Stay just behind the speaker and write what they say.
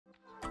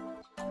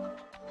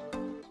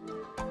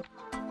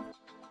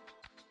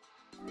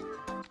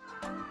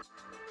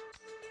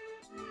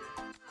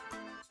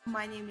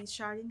My name is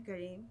Shahrin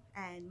Karim,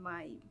 and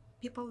my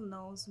people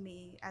knows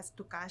me as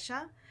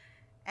Tukasha.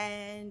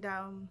 And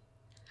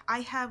I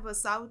have a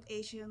South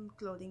Asian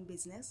clothing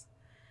business,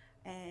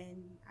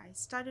 and I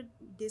started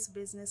this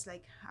business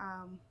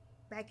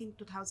back in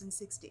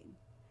 2016.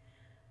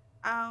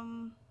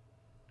 Um,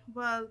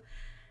 well,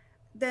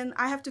 then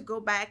I have to go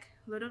back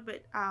a little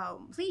bit.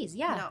 Please, You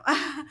yeah. know,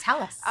 Tell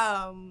us.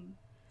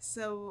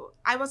 so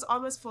I was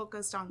always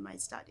focused on my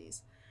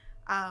studies,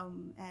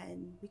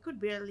 and we could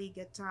barely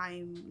get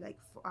time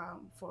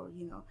for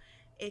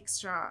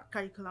extra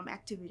curriculum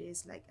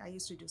activities. Like I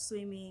used to do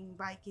swimming,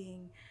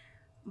 biking,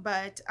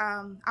 but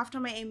after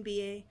my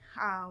MBA,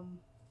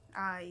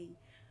 I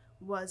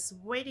was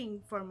waiting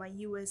for my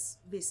US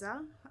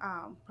visa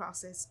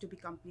process to be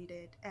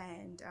completed,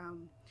 and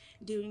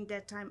during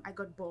that time I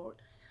got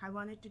bored. I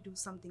wanted to do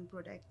something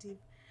productive,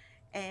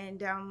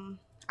 and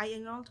I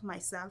enrolled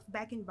myself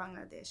back in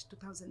Bangladesh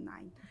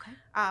 2009 Okay.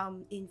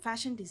 in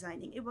fashion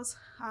designing. It was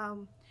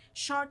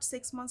short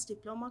 6 months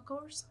diploma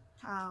course,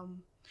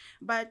 um,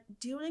 but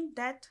during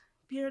that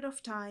period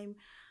of time,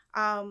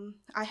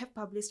 I have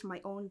published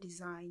my own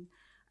design,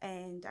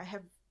 and I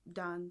have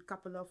done a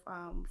couple of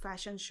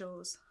fashion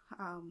shows.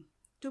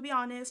 To be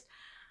honest,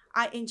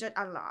 I enjoyed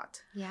a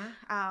lot. Yeah.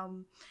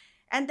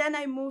 And then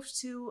I moved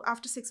to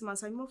after 6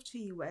 months. I moved to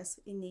US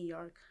in New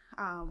York.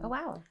 Oh,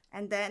 wow.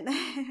 And then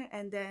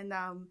and then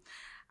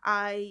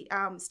I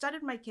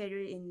started my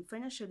career in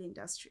financial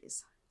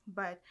industries.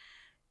 But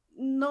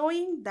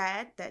knowing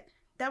that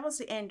was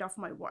the end of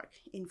my work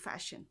in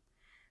fashion.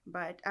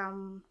 But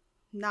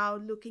now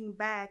looking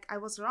back, I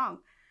was wrong.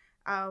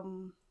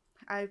 Um,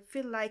 I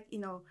feel like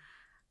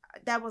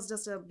that was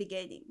just a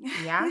beginning.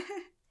 Yeah.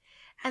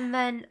 And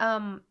then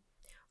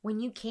when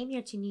you came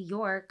here to New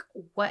York,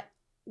 what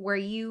were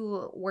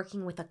you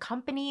working with a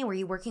company? Were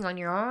you working on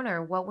your own,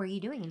 or what were you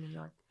doing in New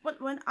York?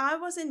 But when I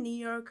was in New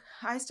York,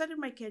 I started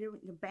my career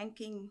in the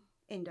banking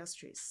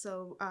industry.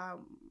 So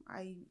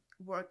I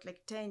worked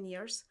like 10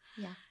 years.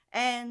 Yeah.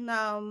 And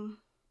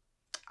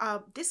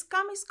this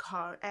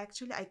KameezGhar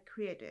actually I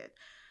created.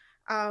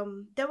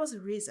 There was a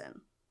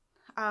reason.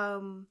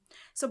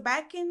 So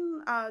back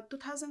in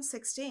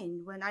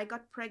 2016, when I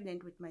got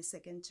pregnant with my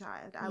second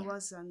child, I Yeah.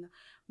 was on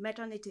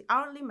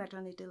early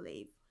maternity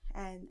leave.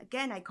 And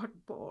again, I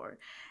got bored,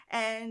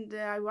 and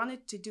I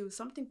wanted to do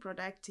something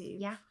productive.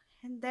 Yeah.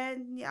 And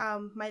then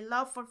my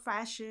love for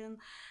fashion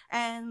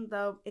and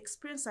the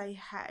experience I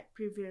had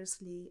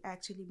previously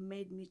actually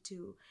made me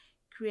to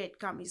create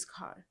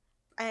KameezGhar.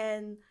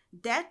 And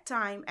that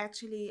time,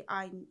 actually,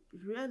 I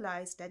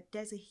realized that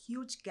there's a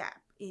huge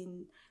gap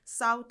in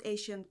South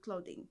Asian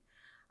clothing.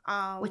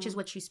 Which is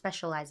what you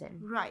specialize in.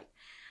 Right.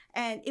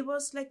 And it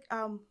was like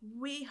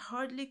we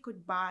hardly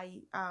could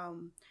buy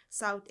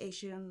South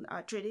Asian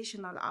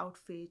traditional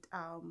outfit,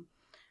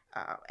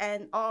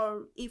 and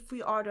or if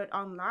we ordered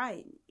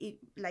online, it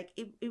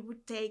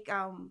would take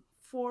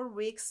 4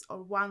 weeks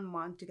or 1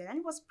 month to get, and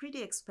it was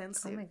pretty Oh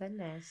expensive. my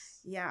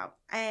goodness. Yeah,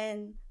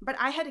 and but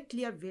I had a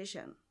clear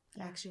vision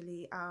Yeah.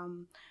 actually,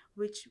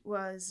 which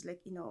was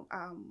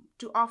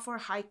to offer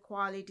high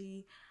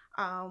quality,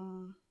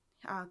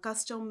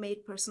 custom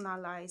made,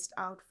 personalized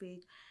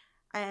outfit,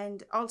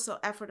 and also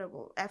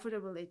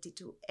affordability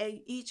to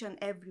each and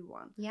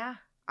everyone. Yeah.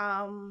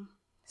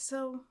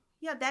 So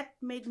yeah, that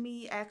made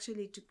me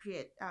actually to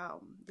create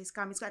this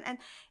KameezGhar. And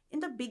in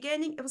the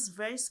beginning, it was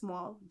very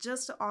small,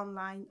 just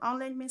online.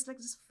 Online means like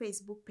just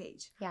Facebook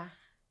page. Yeah.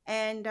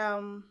 And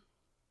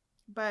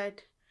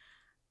but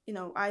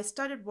I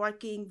started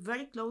working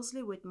very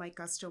closely with my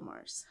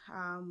customers.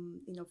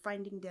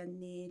 Finding their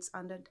needs,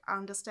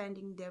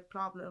 understanding their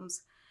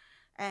problems,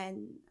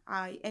 and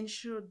I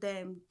ensured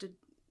them to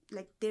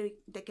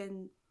they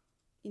can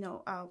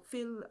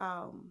feel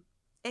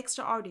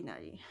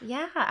extraordinary.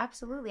 Yeah,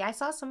 absolutely. I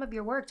saw some of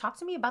your work. Talk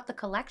to me about the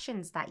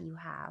collections that you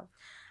have.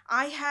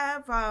 I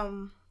have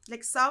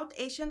like South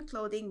Asian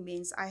clothing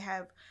means I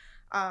have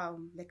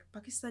like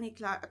Pakistani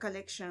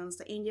collections,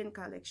 the Indian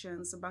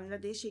collections, the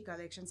Bangladeshi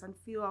collections, and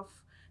few of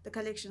the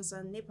collections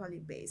are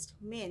Nepali based.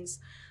 Means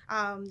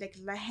like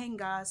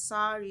lehenga,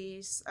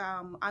 saris,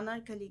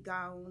 anarkali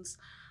gowns.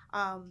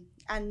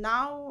 And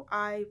now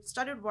I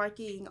started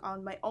working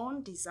on my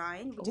own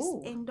design, which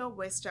Ooh. is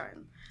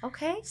Indo-Western.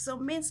 Okay. So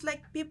means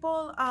like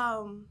people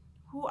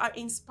who are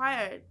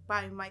inspired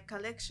by my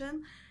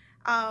collection.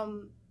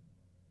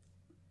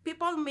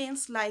 People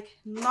means like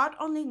not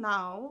only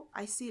now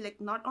I see like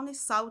not only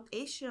South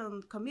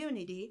Asian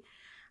community,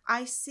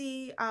 I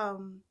see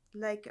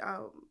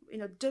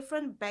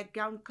different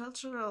background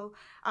cultural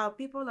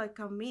people are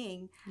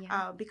coming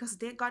Yeah. because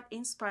they got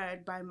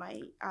inspired by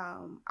my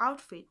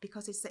outfit,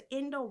 because it's the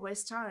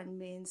Indo-Western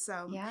means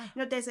Yeah.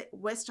 there's a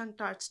Western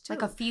touch too,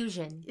 Like a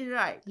fusion.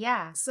 right?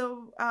 Yeah.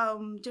 So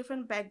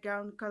different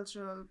background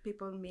cultural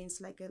people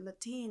means like a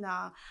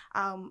Latina,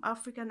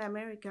 African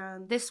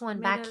American, This one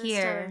back Middle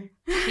here,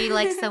 Eastern. she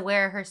likes to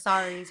wear her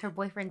saris. Her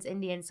boyfriend's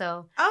Indian,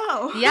 so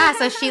Oh yeah,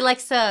 so she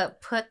likes to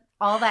put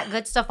all that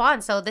good stuff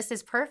on. So this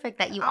is perfect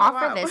that you Oh,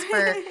 offer wow. this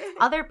for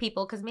other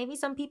people, because maybe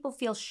some people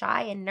feel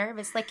shy and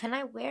nervous. Like, can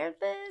I wear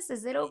this?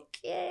 Is it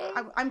okay?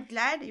 I'm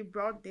glad you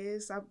brought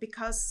this up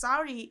because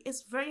sari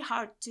is very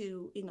hard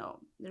to,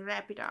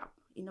 wrap it up,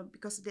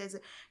 because there's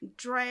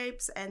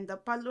drapes and the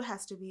pallu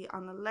has to be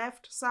on the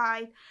left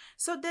side.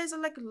 So there's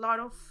like a lot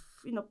of,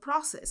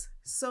 process.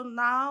 So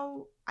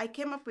now I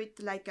came up with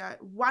like a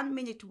 1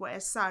 minute wear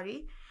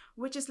sari,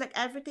 which is like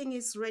everything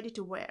is ready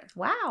to wear.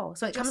 Wow.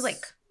 So it comes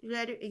like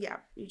ready. Yeah,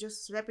 you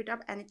just wrap it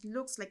up and it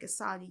looks like a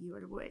sari you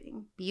are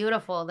wearing.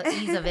 beautiful. The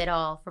ease of it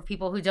all for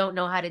people who don't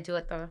know how to do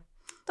it the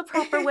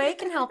proper way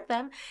can help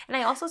them. And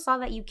I also saw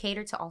that you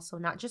cater to also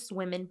not just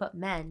women but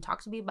men.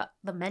 Talk to me about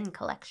the men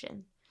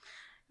collection.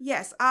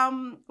 Yes.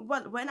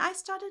 Well, when I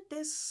started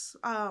this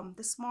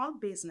the small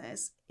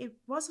business, it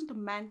wasn't a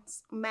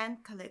man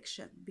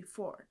collection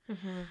before.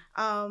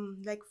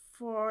 Like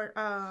for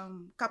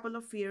couple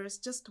of years,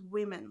 just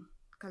women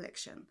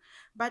collection.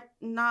 But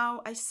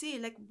now I see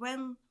like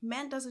when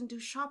men doesn't do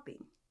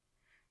shopping,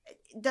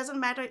 it doesn't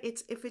matter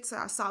if it's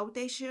a South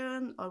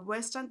Asian or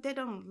Western, they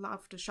don't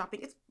love to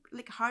shopping. It's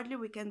like hardly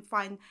we can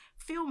find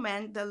few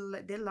men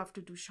that they love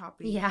to do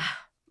shopping. Yeah.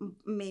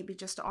 Maybe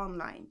just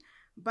online.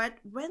 But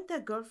when their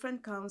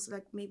girlfriend comes,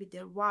 like maybe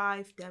their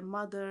wife, their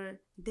mother,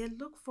 they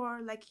look for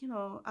like,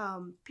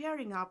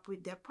 pairing up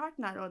with their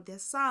partner or their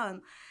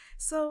son.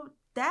 So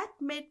that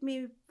made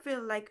me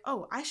feel like,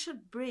 oh, I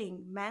should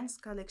bring men's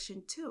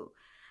collection too.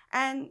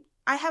 And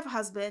I have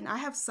husband, I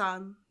have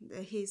son,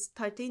 he's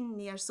 13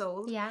 years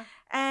old. Yeah.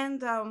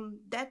 And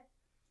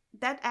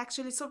that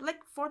actually, so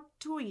like for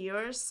 2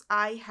 years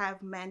I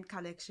have men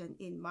collection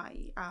in my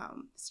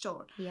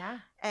store. Yeah.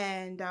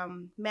 And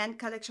men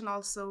collection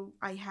also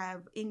I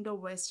have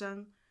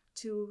Indo-Western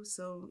too.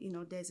 So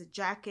there's a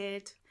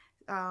jacket,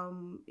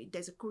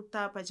 there's a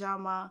kurta,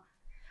 pajama.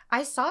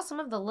 I saw some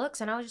of the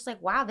looks and I was just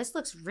like, wow, this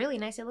looks really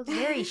nice. It looks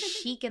very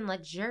chic and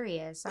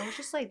luxurious. I was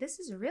just like, this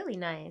is really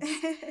nice.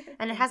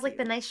 And it has like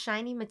the nice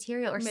shiny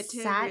material or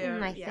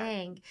satin, I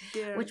think.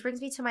 Which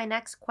brings me to my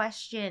next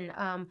question.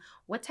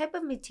 What type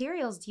of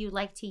materials do you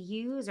like to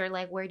use, or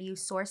like where do you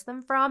source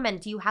them from?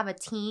 And do you have a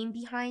team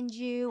behind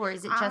you, or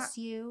is it just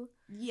you?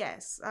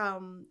 Yes,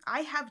 I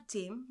have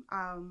team.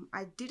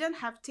 I didn't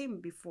have team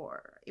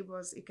before. It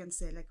was, you can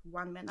say, like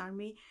one man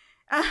army.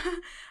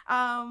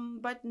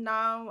 But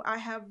now I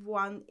have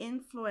one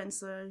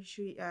influencer.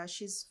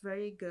 She's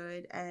very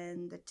good,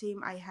 and the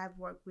team I have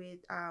worked with.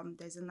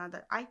 There's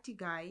another IT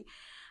guy,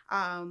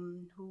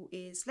 who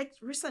is like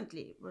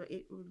recently.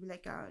 It would be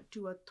like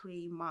 2 or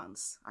 3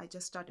 months. I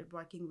just started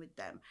working with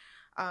them.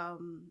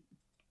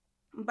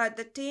 But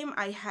the team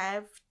I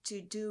have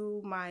to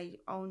do my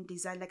own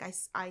design. Like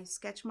I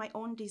sketch my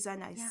own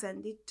design. I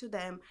send it to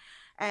them.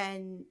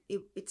 And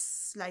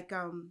it's like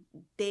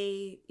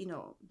they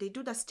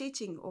do the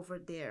stitching over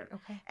there.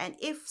 Okay. And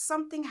if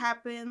something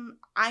happen,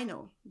 I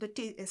know the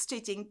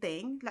stitching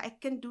thing, like I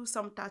can do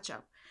some touch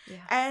up.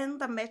 Yeah. And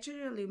the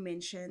material you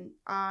mentioned,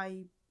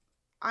 I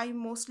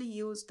mostly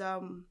use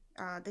the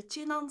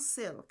chinon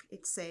silk.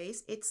 It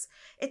says it's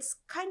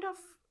kind of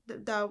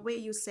the way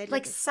you said,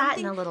 like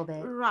satin a little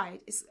bit,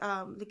 right? It's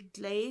like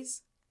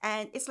glaze,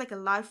 and it's like a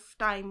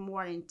lifetime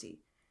warranty.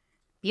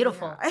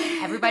 Beautiful. Yeah.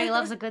 Everybody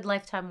loves a good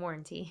lifetime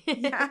warranty.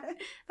 Yeah.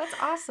 That's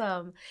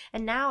awesome.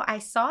 And now I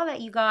saw that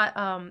you got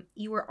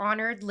you were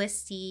honored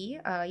listee.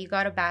 You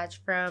got a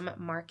badge from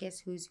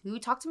Marcus Who's Who.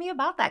 Talk to me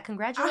about that.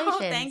 Congratulations. Oh,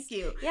 thank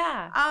you.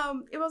 Yeah.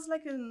 It was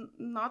like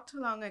not too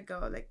long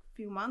ago, like a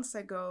few months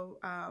ago.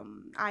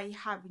 I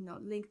have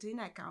LinkedIn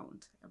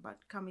account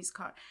about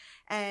KameezGhar,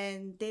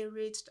 and they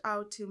reached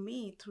out to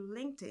me through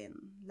LinkedIn,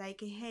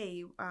 like,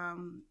 hey,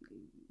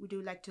 would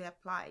you like to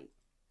apply?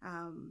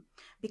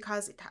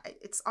 Because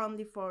it's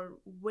only for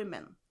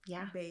women,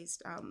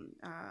 based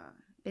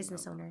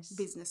business owners.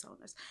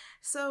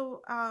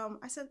 So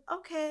I said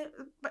okay,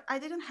 but I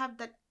didn't have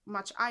that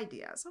much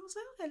idea. So I was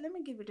like, okay, let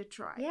me give it a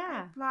try. Yeah.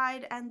 I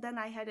applied, and then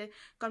I had a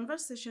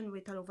conversation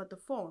with her over the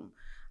phone.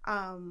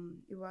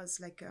 It was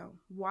like a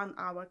 1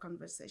 hour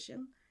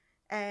conversation,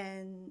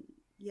 and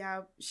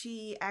yeah,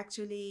 she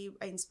actually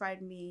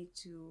inspired me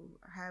to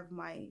have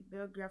my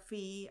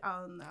biography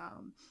on.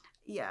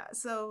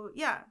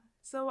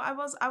 So I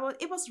was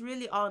it was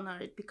really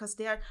honored because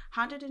they are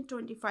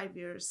 125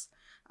 years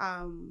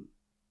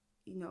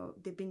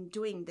they've been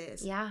doing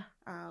this. Yeah.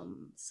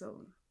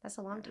 So that's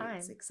a long time.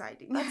 It's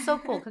exciting. That's so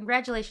cool.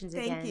 Congratulations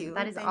again. Thank you.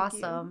 That is Thank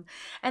awesome. you.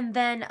 And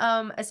then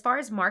as far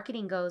as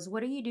marketing goes,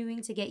 what are you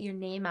doing to get your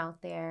name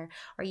out there?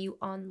 Are you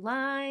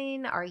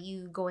online? Are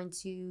you going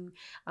to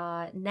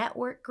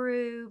network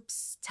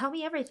groups? Tell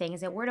me everything.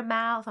 Is it word of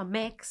mouth, a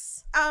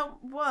mix?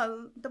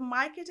 Well, the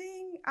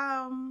marketing,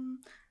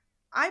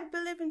 I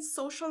believe in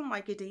social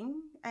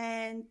marketing,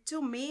 and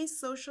to me,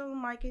 social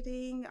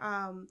marketing,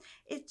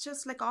 it's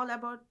just like all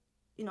about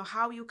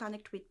how you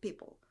connect with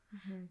people.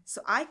 Mm-hmm.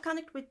 So I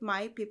connect with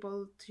my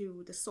people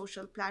through the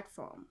social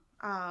platform,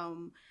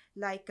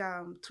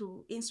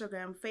 through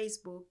Instagram,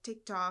 Facebook,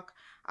 TikTok.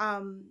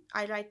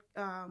 I write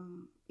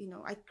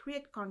I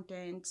create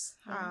contents,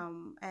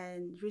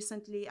 and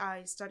recently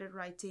I started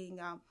writing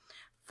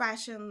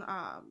fashion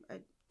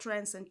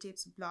trends and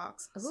tips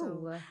blogs. Ooh.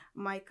 So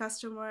my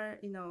customer,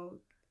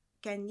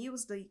 can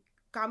use the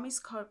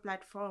KameezGhar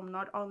platform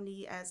not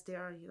only as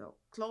their,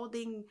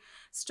 clothing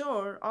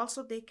store,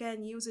 also they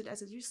can use it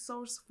as a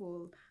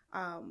resourceful,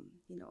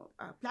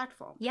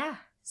 platform. Yeah.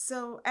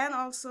 So, and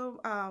also,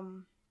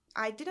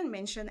 I didn't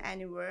mention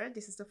anywhere.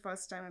 This is the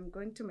first time I'm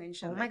going to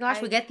mention. Oh my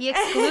gosh, we get the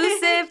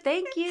exclusive.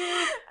 Thank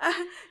you.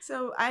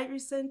 So I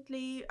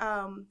recently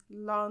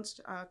launched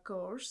a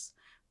course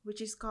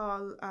which is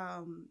called,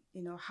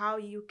 how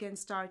you can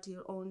start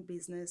your own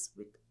business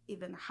with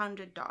even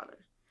 $100.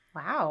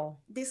 Wow.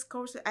 This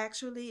course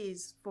actually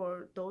is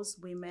for those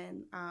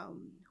women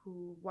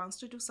who wants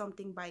to do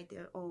something by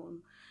their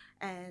own,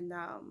 and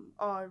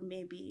or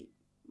maybe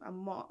a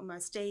mom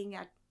staying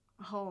at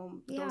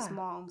home, those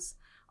moms,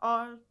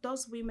 or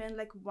those women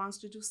like wants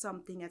to do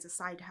something as a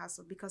side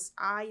hustle, because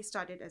I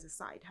started as a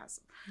side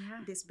hustle,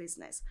 this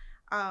business.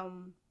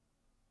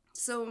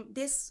 So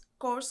this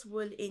course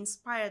will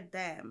inspire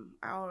them,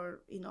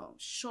 or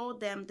show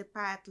them the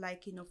path,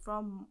 like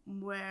from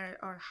where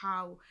or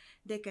how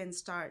they can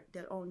start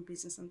their own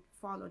business and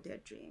follow their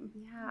dream.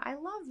 Yeah, I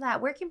love that.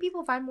 Where can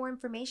people find more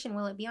information?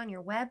 Will it be on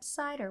your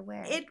website or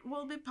where? It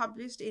will be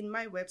published in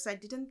my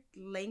website. Didn't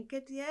link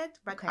it yet,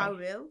 but I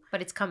will.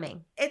 But it's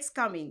coming. It's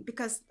coming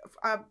because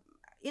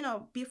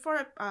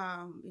before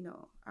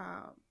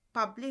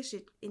publish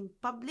it in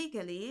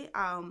publicly,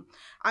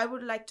 I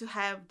would like to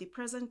have the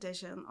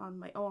presentation on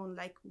my own,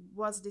 like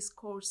what this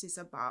course is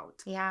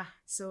about. Yeah.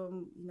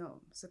 So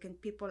so can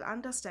people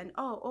understand,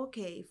 oh,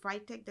 okay, if I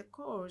take the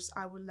course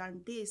I will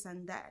learn this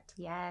and that.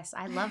 Yes,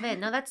 I love it.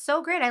 No, that's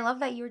so great. I love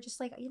that you were just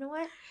like, you know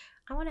what,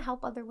 I want to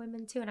help other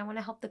women too, and I want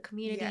to help the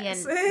community.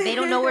 Yes. And they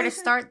don't know where to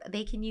start.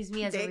 They can use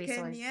me as a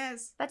resource.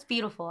 Yes. That's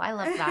beautiful. I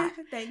love that.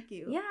 Thank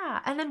you.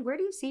 Yeah. And then where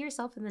do you see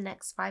yourself in the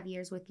next 5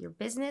 years with your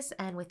business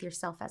and with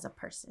yourself as a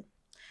person?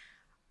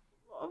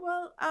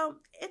 Well,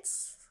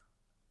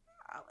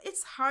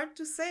 it's hard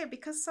to say,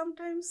 because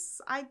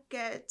sometimes I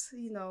get,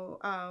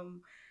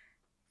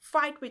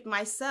 fight with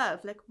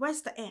myself, like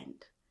where's the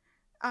end?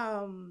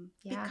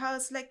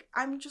 Because like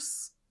I'm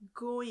just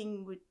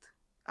going with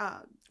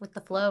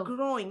the flow,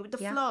 growing with the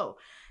flow.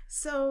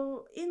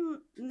 So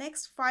in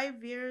next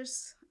 5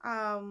 years,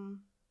 I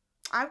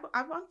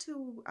want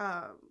to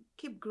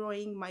keep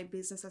growing my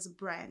business as a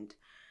brand,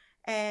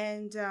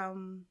 and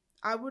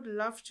I would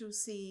love to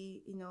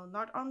see,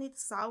 not only the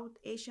South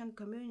Asian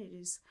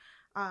communities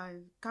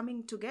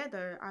coming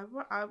together.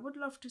 I would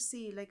love to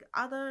see like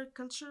other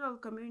cultural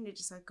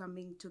communities are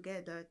coming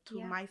together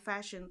through my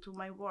fashion, through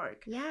my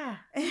work. Yeah.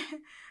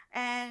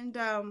 And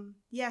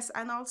yes,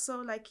 and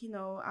also like,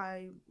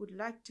 I would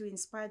like to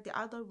inspire the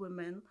other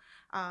women,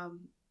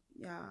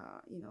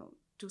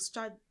 to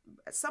start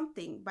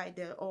something by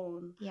their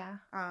own. Yeah.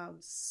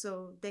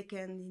 So they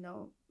can,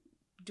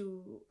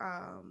 do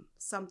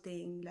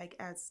something like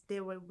as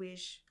they will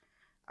wish,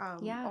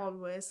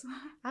 always.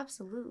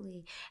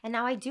 Absolutely. And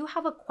now I do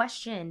have a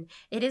question.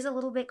 It is a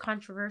little bit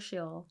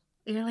controversial.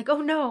 You're like,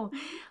 oh no.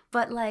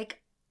 But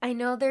like, I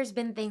know there's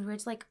been things where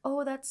it's like,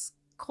 oh, that's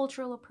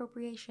cultural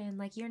appropriation.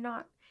 Like, you're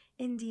not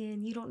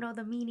Indian. You don't know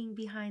the meaning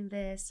behind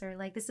this. Or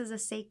like, this is a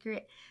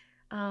sacred,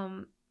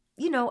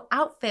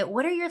 outfit.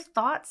 What are your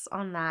thoughts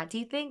on that? Do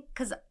you think,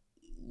 because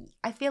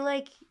I feel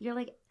like you're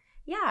like,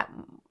 yeah,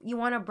 you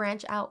want to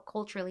branch out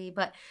culturally,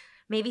 but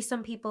maybe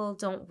some people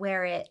don't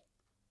wear it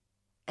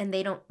and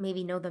they don't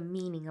maybe know the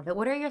meaning of it.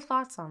 What are your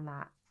thoughts on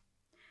that?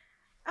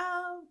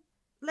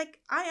 Like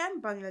I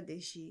am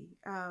Bangladeshi.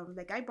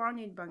 Like I born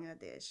in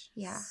Bangladesh.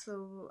 Yeah.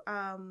 So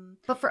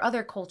but for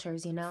other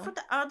cultures, For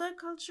the other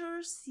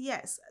cultures,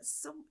 yes.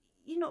 So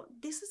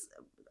this is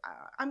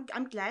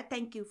I'm glad.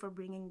 Thank you for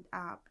bringing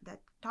up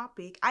that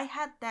topic. I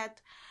had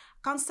that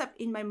concept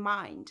in my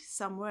mind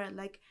somewhere,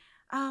 like,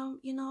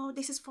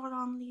 this is for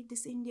only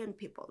this Indian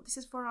people. This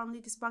is for only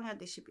this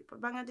Bangladeshi people.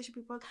 Bangladeshi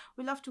people,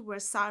 we love to wear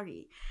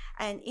sari.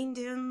 And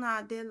Indian,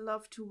 they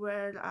love to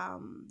wear,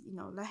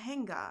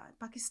 lehenga.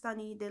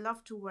 Pakistani, they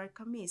love to wear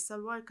kameez,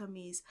 salwar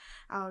kameez,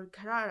 or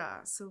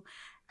gharara. So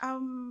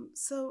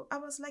I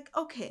was like,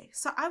 okay.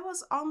 So I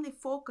was only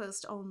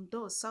focused on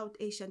those South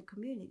Asian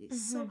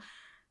communities. Mm-hmm. So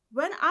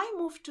when I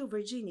moved to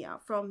Virginia,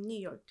 from New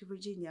York to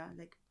Virginia,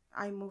 like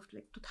I moved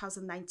like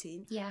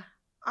 2019. Yeah.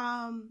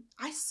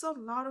 I saw a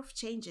lot of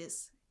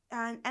changes,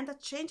 and the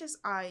changes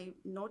I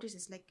noticed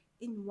is like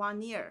in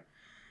 1 year.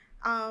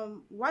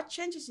 What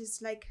changes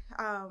is like,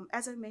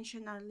 as I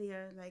mentioned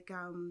earlier, like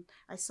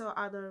I saw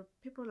other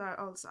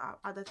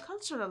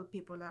cultural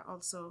people are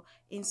also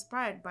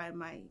inspired by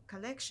my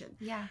collection.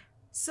 Yeah.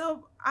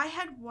 So I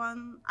had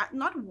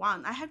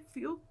I had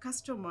few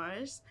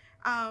customers,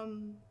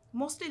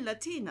 mostly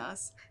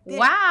Latinas.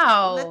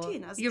 Wow.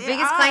 Latinas. Your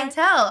biggest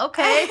clientele.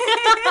 Okay.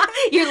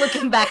 You're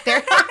looking back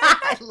there.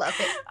 I love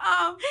it.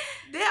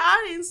 They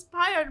are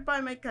inspired by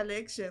my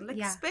collection, like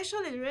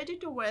especially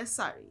ready-to-wear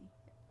sari.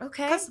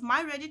 Okay. Because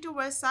my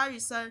ready-to-wear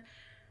saris are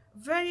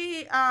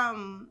very,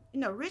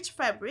 rich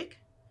fabric,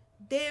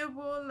 they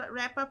will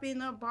wrap up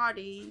in a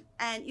body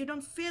and you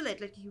don't feel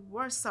it like you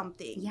wear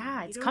something.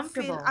 Yeah, You it's don't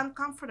feel comfortable.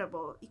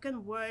 uncomfortable. You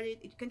can wear it,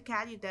 you can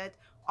carry that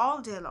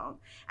all day long.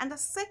 And the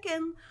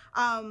second,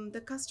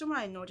 the customer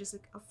I noticed,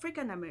 like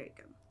African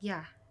American.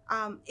 Yeah.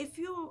 If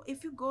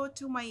you go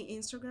to my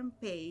Instagram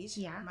page,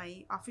 Yeah.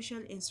 my official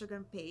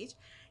Instagram page,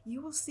 you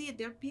will see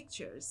their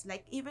pictures.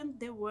 Like even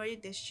they were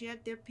they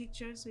shared their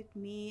pictures with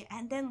me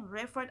and then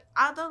referred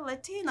other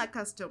Latina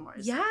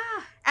customers. Yeah.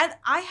 And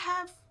I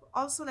have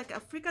also like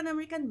African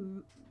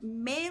American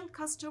male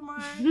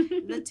customer,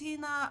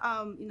 Latina,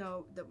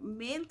 the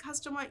male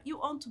customer. You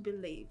won't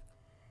believe.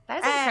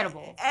 That is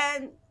incredible.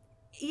 And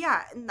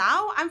yeah,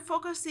 now I'm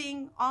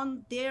focusing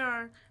on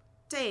their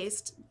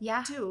taste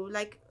Yeah. too.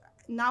 Like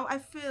now I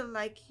feel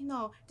like,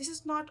 this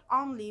is not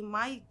only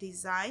my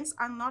designs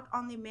are not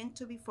only meant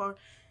to be for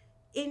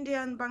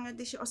Indian,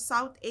 Bangladeshi, or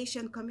South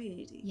Asian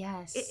community.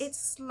 Yes.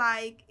 It's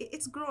like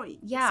it's growing.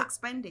 Yeah. It's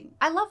expanding.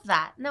 I love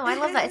that. No, I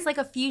love that. It's like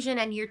a fusion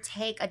and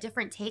a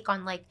different take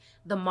on like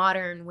the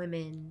modern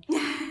woman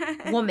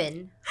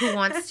who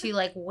wants to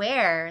like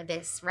wear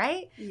this,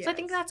 right? Yes. So I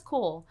think that's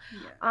cool.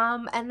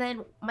 Yeah. And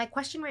then my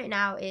question right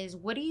now is,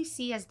 what do you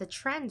see as the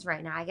trends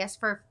right now? I guess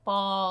for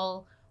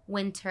fall,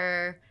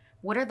 winter,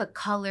 what are the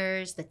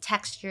colors, the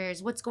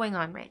textures? What's going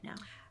on right now?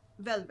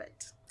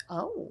 Velvet.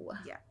 Oh,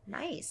 yeah,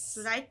 nice.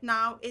 So right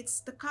now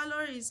the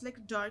color is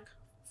like dark,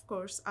 of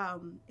course.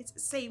 It's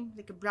same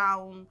like a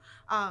brown,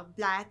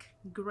 black,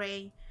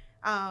 gray,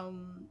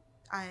 and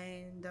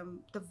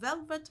the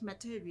velvet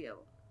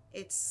material.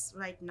 It's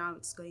right now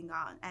it's going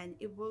on, and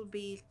it will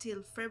be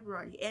till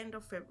February, end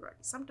of February.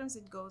 Sometimes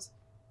it goes,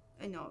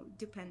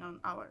 depend on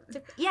our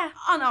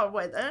on our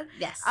weather.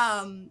 Yes.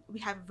 We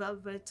have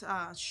velvet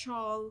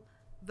shawl,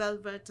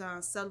 velvet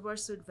silver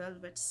suit,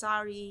 velvet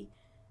sari.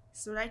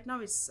 So right now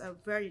it's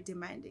very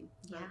demanding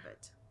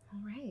velvet.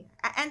 All right.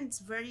 And it's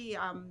very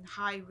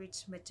high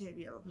rich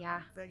material.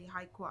 Yeah. Very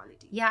high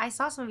quality. Yeah, I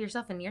saw some of your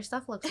stuff and your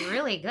stuff looks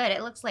really good.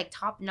 It looks like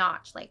top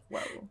notch. Like,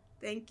 whoa.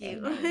 Thank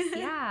you. Nice.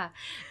 Yeah.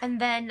 And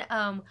then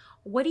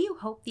what do you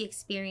hope the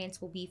experience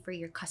will be for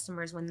your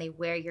customers when they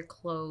wear your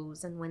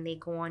clothes and when they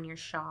go on your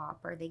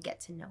shop or they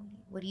get to know you?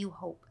 What do you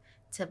hope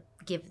to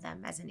give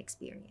them as an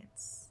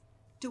experience?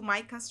 To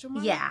my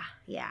customers? Yeah.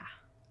 Yeah.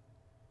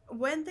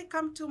 When they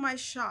come to my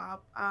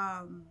shop,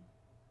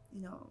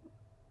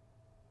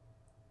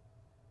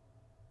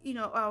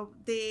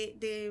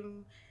 they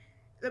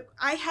look.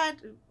 I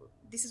had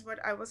this is what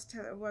I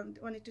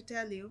wanted to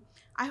tell you.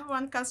 I have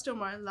one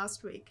customer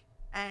last week,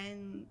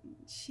 and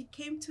she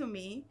came to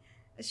me.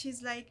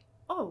 She's like,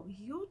 "Oh,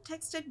 you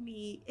texted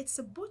me. It's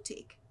a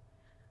boutique,"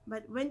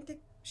 but when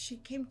she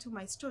came to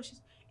my store,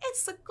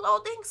 it's a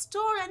clothing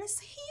store and it's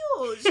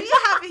huge. You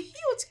have a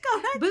huge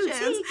collection.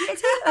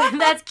 Boutique.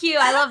 That's cute.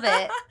 I love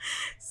it.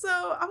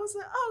 So I was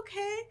like,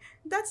 okay,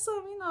 that's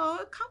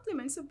a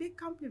compliment. It's a big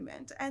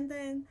compliment. And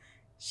then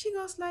she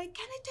goes like,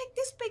 can I take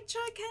this picture?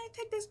 Can I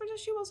take this picture?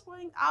 She was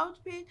wearing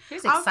outfit. She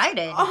was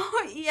excited.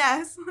 Oh,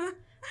 yes.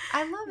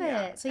 I love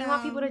it. So you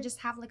want people to just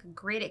have like a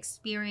great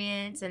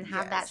experience and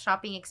have that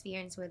shopping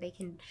experience where they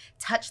can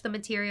touch the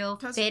material,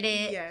 fit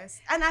it.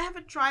 Yes. And I have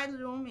a trial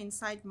room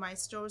inside my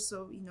store,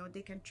 so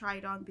they can try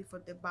it on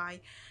before they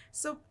buy.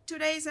 So 2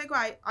 days ago,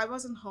 I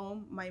wasn't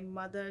home. My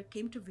mother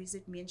came to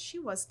visit me and she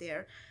was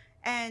there.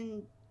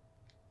 And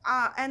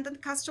the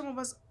customer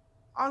was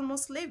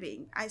almost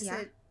leaving. I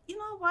said, you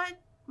know what?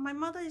 My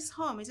mother is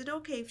home. Is it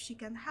okay if she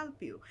can help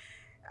you?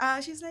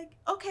 She's like,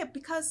 okay,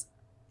 because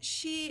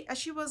she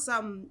was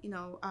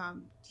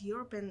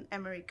European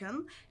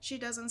American. She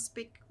doesn't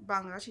speak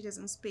Bangla. She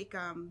doesn't speak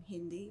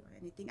Hindi or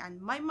anything,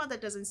 and my mother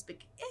doesn't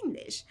speak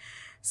English.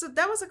 So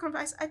that was a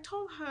conversation. I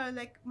told her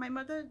like my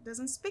mother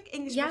doesn't speak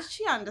English, but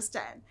she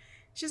understands.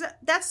 She said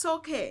that's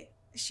okay.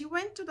 She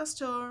went to the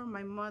store.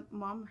 My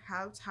mom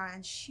helped her,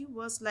 and she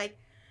was like,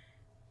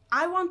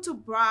 I want to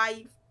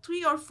buy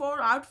 3 or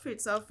 4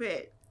 outfits of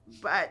it.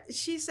 But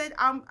she said,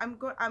 I'm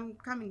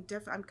coming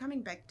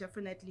back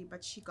definitely.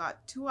 But she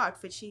got 2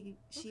 outfits. She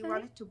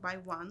wanted to buy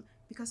one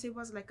because it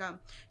was like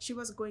she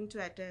was going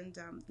to attend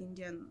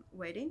Indian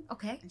wedding.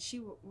 Okay. And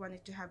she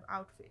wanted to have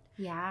outfit.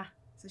 Yeah.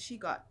 So she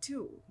got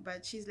 2.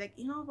 But she's like,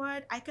 you know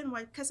what? I can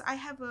wear because I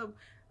have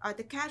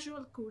the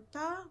casual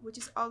kurta, which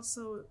is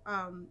also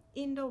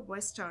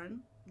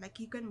Indo-Western. Like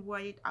you can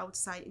wear it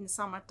outside in the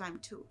summertime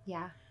too.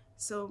 Yeah.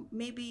 So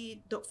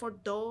maybe for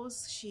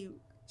those she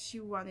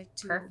wanted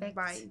to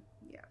buy.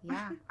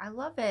 Yeah, I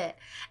love it.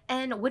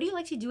 And what do you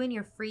like to do in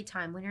your free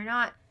time when you're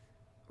not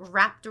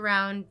wrapped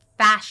around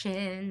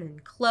fashion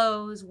and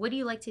clothes? What do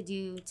you like to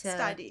do to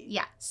study?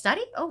 Yeah,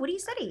 study. Oh, what do you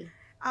study?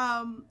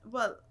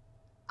 Well,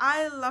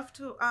 I love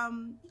to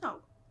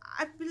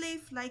I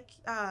believe like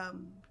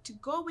to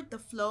go with the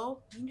flow.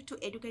 You need to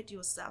educate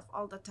yourself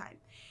all the time.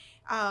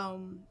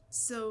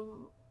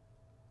 So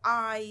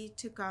I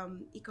took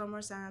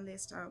e-commerce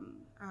analyst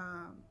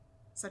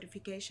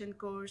certification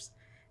course.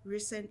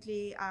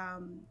 Recently,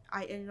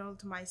 I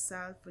enrolled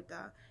myself with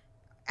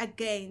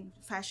again,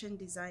 fashion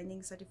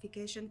designing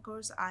certification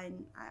course.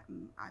 I'm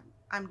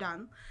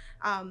done.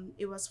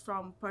 It was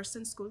from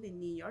Person School in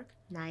New York.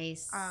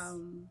 Nice.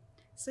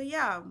 So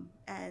yeah,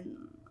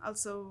 and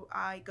also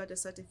I got a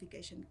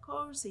certification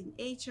course in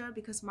HR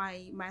because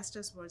my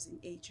master's was in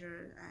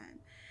HR. And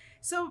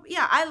so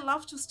yeah, I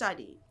love to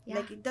study. Yeah.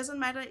 Like, it doesn't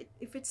matter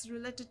if it's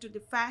related to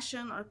the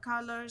fashion or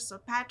colors or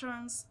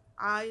patterns.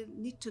 I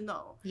need to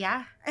know.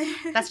 Yeah.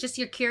 That's just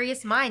your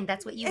curious mind.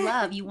 That's what you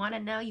love. You want to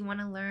know, you want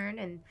to learn,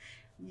 and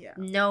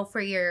know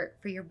for your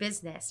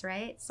business,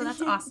 right? So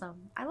that's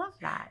awesome. I love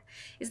that.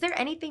 Is there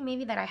anything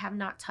maybe that I have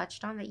not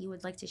touched on that you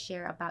would like to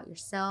share about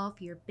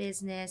yourself, your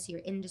business,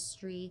 your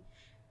industry?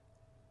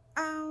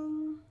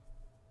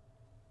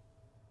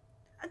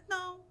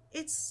 No,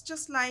 it's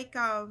just like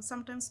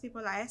sometimes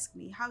people ask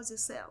me, how's the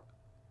sale?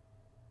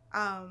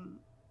 Now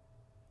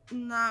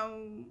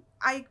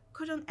I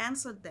couldn't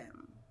answer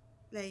them.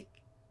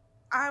 Like,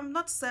 I'm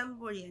not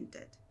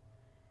self-oriented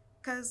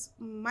because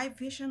my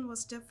vision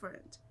was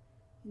different.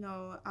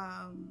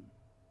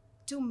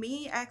 To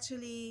me,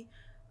 actually,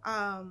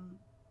 the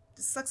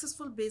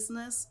successful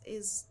business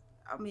is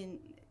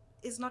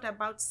not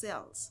about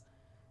sales.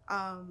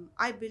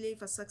 I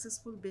believe a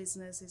successful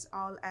business is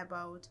all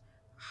about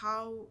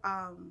how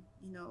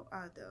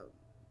the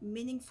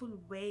meaningful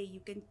way you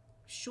can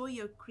show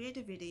your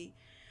creativity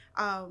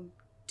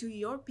to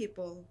your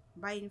people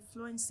by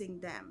influencing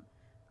them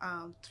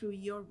through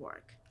your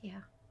work.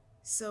 Yeah.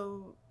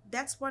 So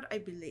that's what I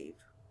believe.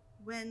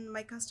 When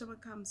my customer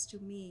comes to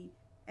me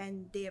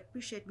and they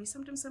appreciate me,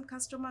 sometimes some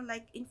customer,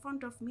 like, in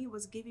front of me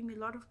was giving me a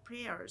lot of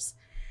prayers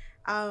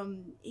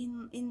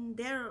in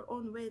their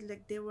own way.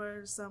 Like, there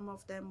were some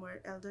of them were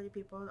elderly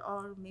people,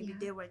 or maybe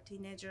they were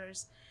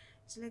teenagers.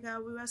 It's like,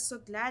 we were so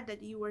glad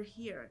that you were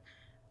here.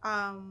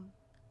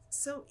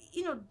 So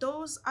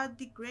those are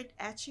the great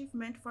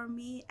achievement for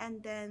me.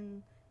 And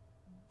then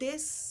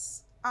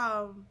this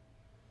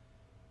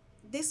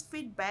this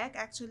feedback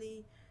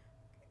actually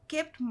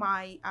kept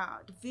my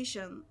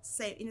vision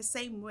same in the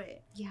same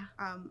way. Yeah.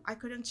 I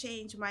couldn't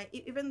change my.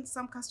 Even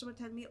some customer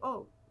tell me,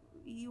 "Oh,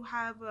 you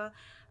have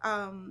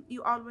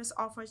you always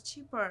offer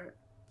cheaper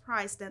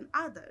price than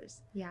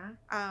others." Yeah.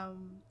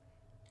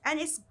 And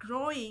it's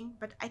growing,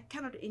 but I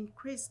cannot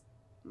increase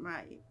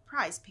my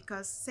price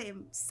because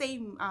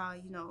same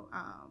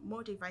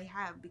motive I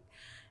have.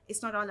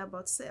 It's not all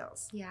about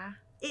sales. Yeah.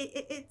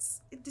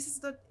 This is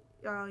the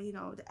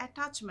the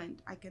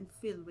attachment I can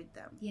feel with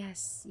them.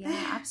 Yes,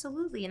 yeah,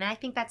 absolutely. And I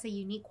think that's a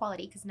unique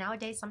quality, because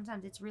nowadays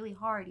sometimes it's really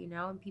hard,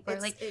 and people are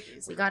like,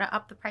 we got to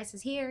up the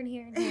prices here and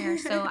here and here.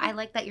 So I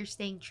like that you're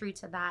staying true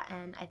to that,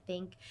 and I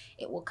think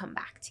it will come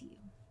back to you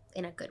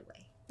in a good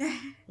way.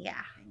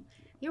 Yeah. Thank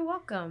you. You're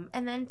welcome.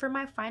 And then for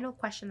my final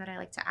question that I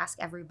like to ask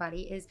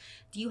everybody is,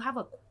 do you have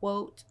a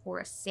quote or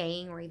a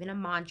saying or even a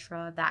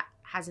mantra that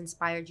has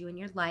inspired you in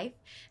your life?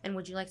 And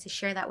would you like to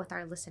share that with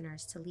our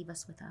listeners to leave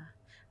us with a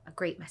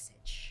great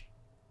message?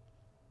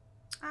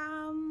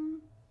 Or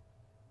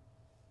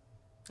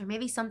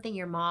maybe something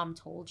your mom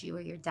told you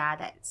or your dad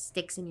that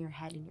sticks in your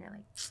head and you're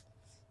like,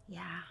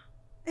 yeah.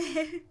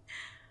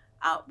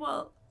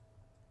 Well,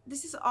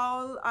 this is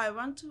all I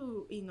want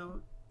to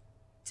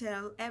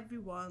tell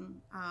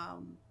everyone,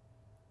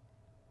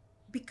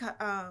 because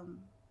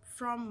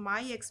from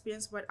my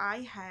experience, what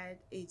I had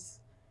is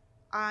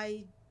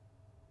I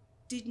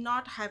did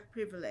not have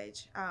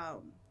privilege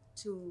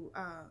to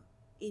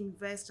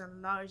invest a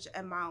large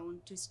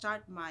amount to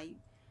start my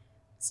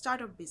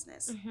startup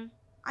business. Mm-hmm.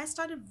 I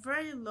started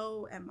very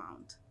low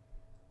amount.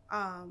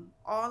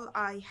 All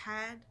I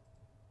had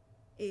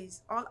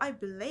is all I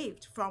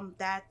believed from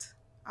that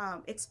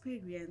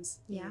experience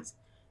is,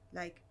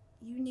 like,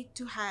 you need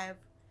to have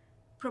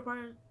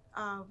proper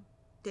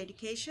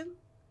dedication,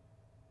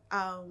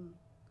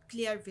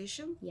 clear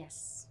vision.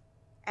 Yes.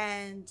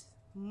 And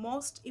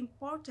most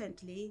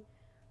importantly,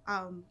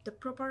 the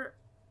proper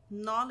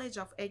knowledge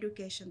of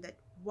education, that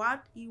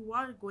what you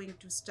are going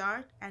to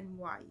start and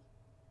why.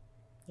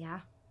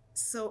 Yeah.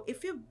 So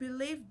if you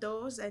believe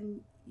those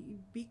and you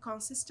be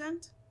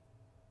consistent,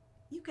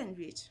 you can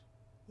reach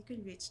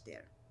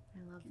there. I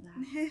love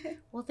that.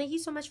 Well, thank you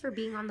so much for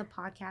being on the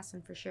podcast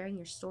and for sharing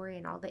your story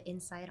and all the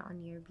insight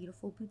on your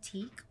beautiful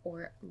boutique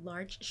or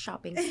large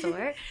shopping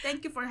store.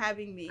 Thank you for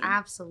having me.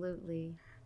 Absolutely.